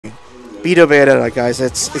beat up Bayonetta, guys.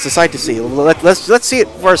 It's a sight to see. Let's see it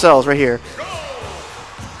for ourselves right here.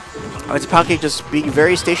 It's PoundCake just being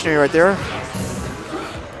very stationary right there.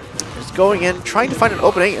 Just going in, trying to find an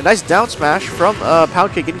opening. A nice down smash from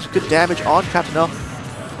PoundCake, getting some good damage on Captain L.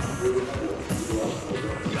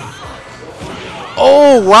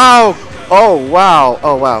 Oh wow! Oh wow!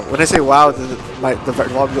 Oh wow! When I say wow, the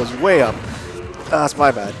volume goes way up. That's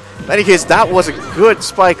my bad. In any case, that was a good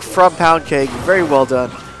spike from PoundCake. Very well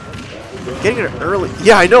done. Getting it early.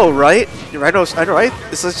 Yeah, I know, right? I know, right?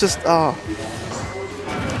 This is just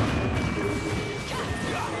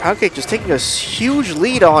PoundCake just taking a huge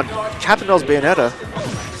lead on Captain L's Bayonetta.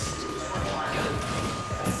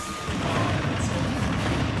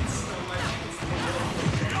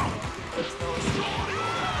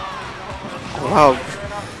 Wow.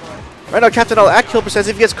 Right now, Captain L at kill percentage.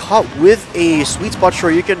 If he gets caught with a sweet spot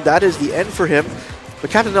Shoryuken, that is the end for him. But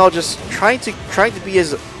Captain L just trying to be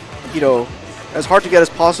as, you know, as hard to get as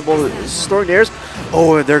possible. Storing theirs.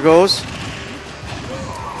 Oh, and there goes.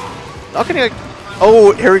 Not getting like.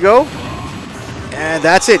 Oh, here we go. And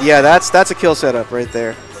that's it. Yeah, that's a kill setup right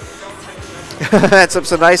there. And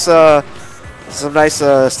some nice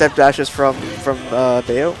step dashes from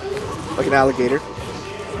Bayo, like an alligator.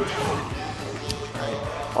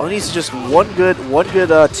 All he needs is just one good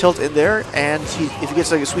tilt in there, and if he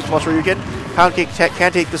gets like a sweet spot where you can, PoundCake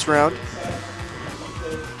can take this round.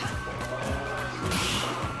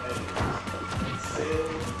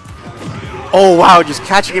 Oh wow, just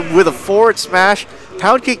catching him with a forward smash.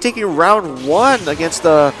 PoundCake taking round 1 against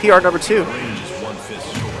the PR number 2.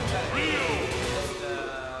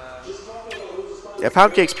 Yeah,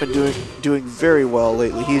 PoundCake's been doing very well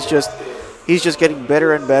lately. He's just getting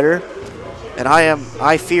better and better. And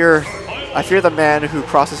I fear the man who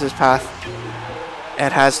crosses his path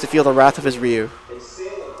and has to feel the wrath of his Ryu.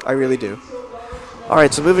 I really do.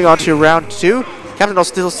 Alright, so moving on to round 2. Captain L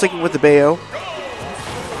still sticking with the Bayo.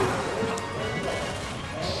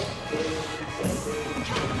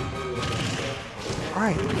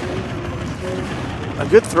 Alright. A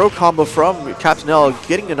good throw combo from Captain L,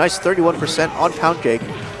 getting a nice 31% on PoundCake.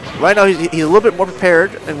 Right now he's a little bit more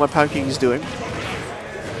prepared in what PoundCake is doing.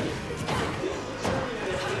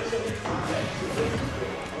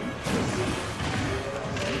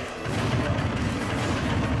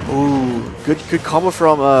 Ooh, good combo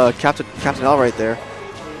from Captain L right there.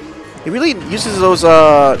 He really uses those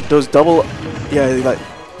double, yeah, like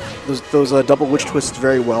those double witch twists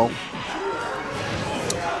very well.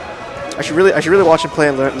 I should really watch him play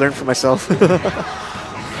and learn for myself.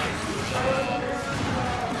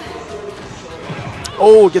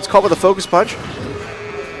 Oh, gets caught with a focus punch.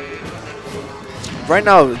 Right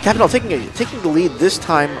now, Captain L taking the lead this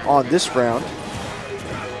time on this round.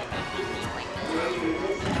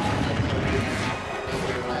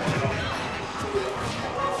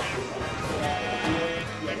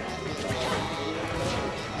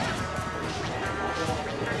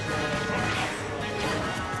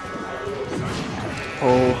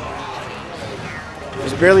 Oh,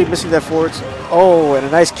 just barely missing that forwards. Oh, and a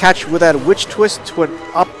nice catch with that witch twist to an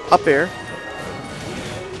up air.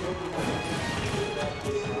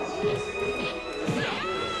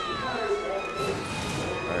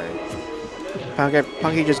 Alright,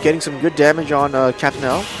 PoundCake just getting some good damage on Captain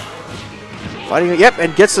L. Fighting it, yep,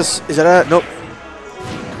 and gets this. Is that a nope?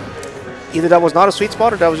 Either that was not a sweet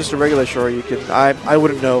spot or that was just a regular Shoryuken. I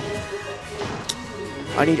wouldn't know.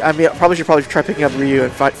 I probably should try picking up Ryu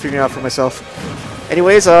and figuring it out for myself.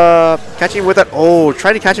 Anyways, catching him with that. Oh,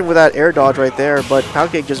 trying to catch him with that air dodge right there, but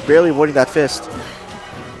PoundCake just barely avoiding that fist.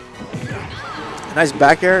 A nice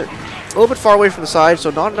back air, a little bit far away from the side,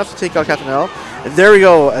 so not enough to take out Captain L. And there we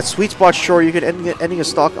go, a sweet spot Shoryuken ending a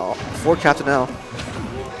stock for Captain L.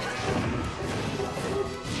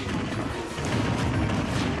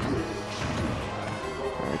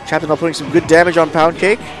 Right, Captain L putting some good damage on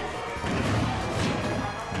PoundCake.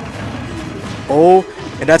 Oh,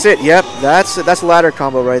 and that's it. Yep, that's a ladder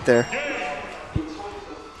combo right there.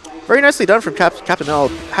 Very nicely done from Captain L.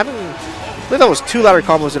 I believe that was 2 ladder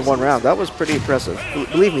combos in 1 round. That was pretty impressive.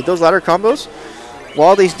 Believe me, those ladder combos,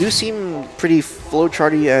 while they do seem pretty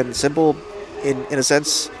flowcharty and simple in a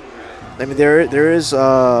sense, I mean there is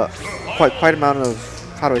quite amount of,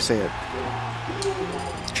 how do I say it,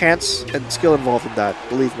 chance and skill involved in that.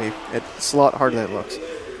 Believe me, it's a lot harder than it looks.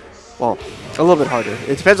 Well, a little bit harder.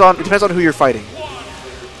 It depends on who you're fighting.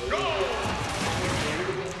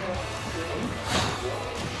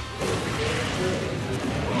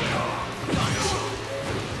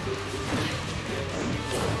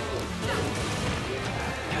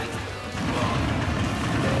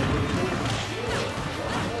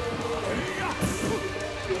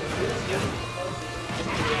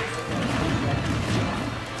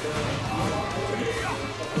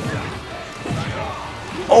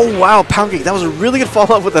 Oh, wow, PoundCake. That was a really good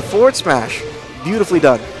follow-up with a forward smash. Beautifully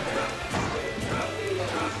done.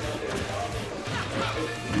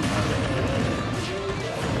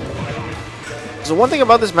 So one thing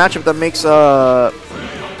about this matchup that makes a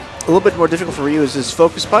little bit more difficult for Ryu is his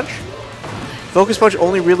Focus Punch. Focus Punch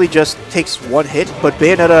only really just takes one hit, but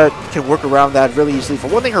Bayonetta can work around that really easily. For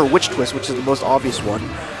one thing, her Witch Twist, which is the most obvious one,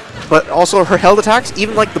 but also her held attacks,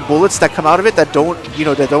 even like the bullets that come out of it that don't,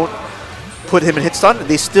 that don't put him in hit stun,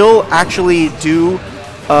 they still actually do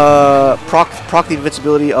proc the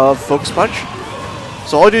invincibility of Focus Punch.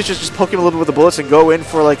 So all I do is just poke him a little bit with the bullets and go in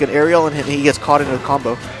for like an aerial, and he gets caught in a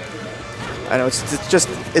combo. I know it's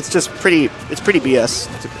pretty BS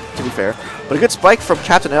to be fair, but a good spike from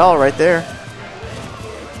Captain L right there.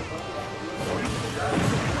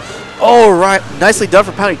 Oh, right, nicely done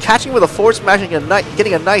for PoundCake, catching with a forward smash and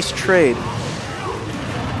getting a nice trade.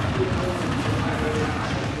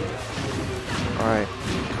 All right.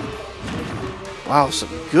 Wow, some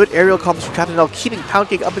good aerial combos from Captain L, keeping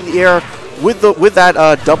PoundCake up in the air with that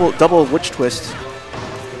double Witch Twist.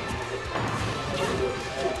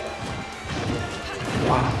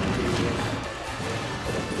 Wow.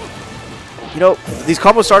 These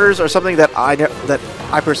combo starters are something that I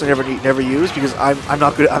personally never use because I'm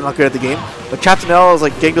not good at the game. But Captain L is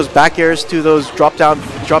like getting those back airs to those drop down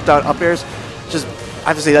up airs. Just I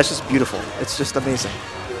have to say that's just beautiful. It's just amazing.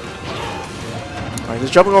 All right,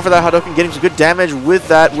 just jumping over that Hadouken, getting some good damage with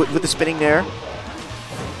the spinning nair.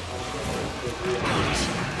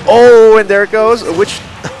 Oh, and there it goes.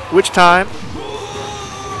 Which time?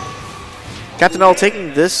 Captain L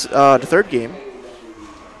taking this the third game.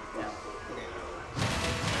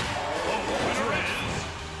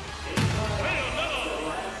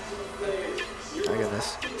 My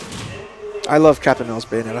goodness, I love Captain L's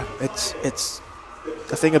Bayonetta. It's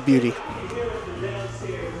a thing of beauty.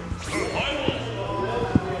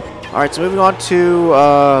 All right, so moving on to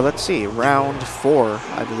let's see, round 4,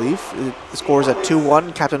 I believe. The score is at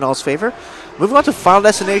 2-1, Captain L's favor. Moving on to Final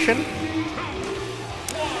Destination.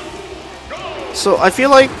 So I feel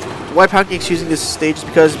like why PoundCake's using this stage is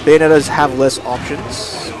because Bayonettas have less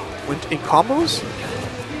options in combos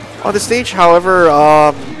on the stage. However,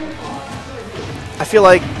 I feel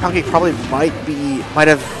like PoundCake probably might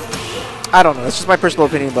have, I don't know, that's just my personal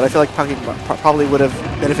opinion, but I feel like PoundCake probably would have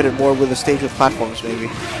benefited more with a stage with platforms maybe.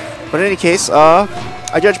 But in any case, I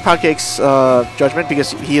judge PoundCake's judgment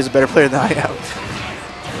because he is a better player than I am.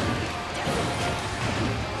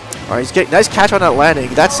 All right, he's getting nice catch on that landing.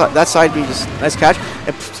 That side being just nice catch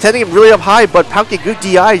and sending him really up high. But PoundCake good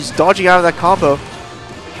DI, just dodging out of that combo.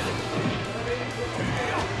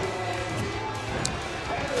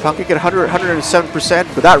 PoundCake at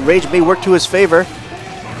 107%, but that rage may work to his favor.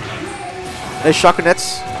 Nice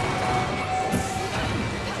shockernets.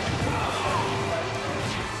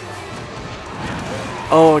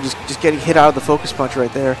 Oh, just getting hit out of the Focus Punch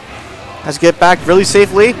right there. Has to get back really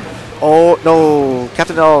safely. Oh, no.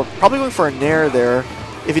 Captain L probably going for a nair there.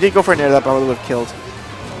 If he did go for a nair, that probably would have killed.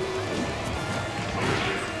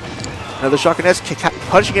 Another shockernets,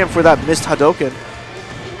 punching him for that missed Hadouken.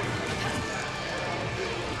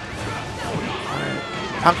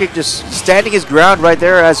 PoundCake just standing his ground right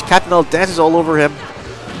there as Captain L dances all over him.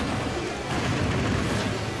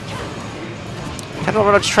 Captain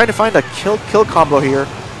L just trying to find a kill combo here,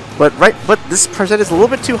 but this percent is a little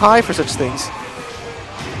bit too high for such things.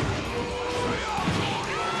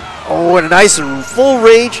 Oh, and a nice full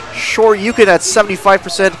rage Shoryuken at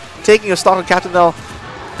 75%, taking a stock on Captain L.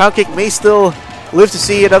 PoundCake may still live to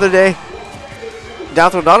see another day.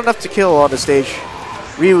 Down throw, not enough to kill on the stage.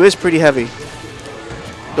 Ryu is pretty heavy.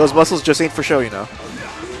 Those muscles just ain't for show,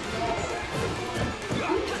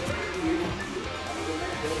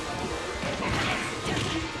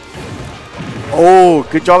 Oh,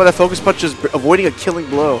 good job of that Focus Punch, just avoiding a killing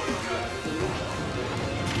blow.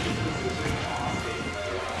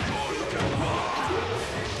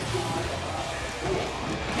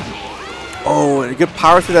 Oh, and a good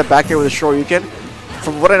power through that back air with a Shoryuken.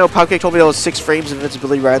 From what I know, PoundCake told me that was 6 frames of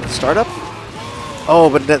invincibility right at the startup. Oh,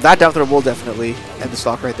 but that down throw will definitely end the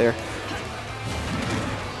stock right there.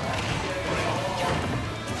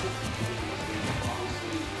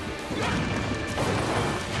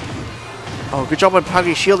 Oh, good job on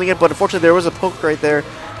PoundCake shielding it, but unfortunately there was a poke right there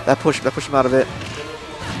that pushed him out of it.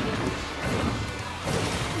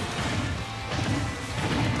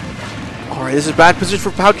 Alright, this is a bad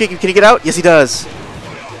position for PoundCake. Can he get out? Yes, he does.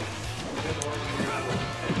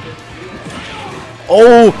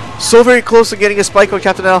 Oh, so very close to getting a spike on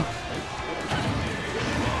Captain L.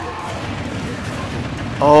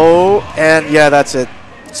 Oh, and yeah, that's it.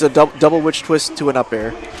 It's a double Witch Twist to an up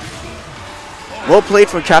air. Well played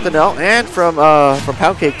from Captain L and from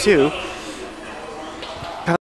PoundCake too.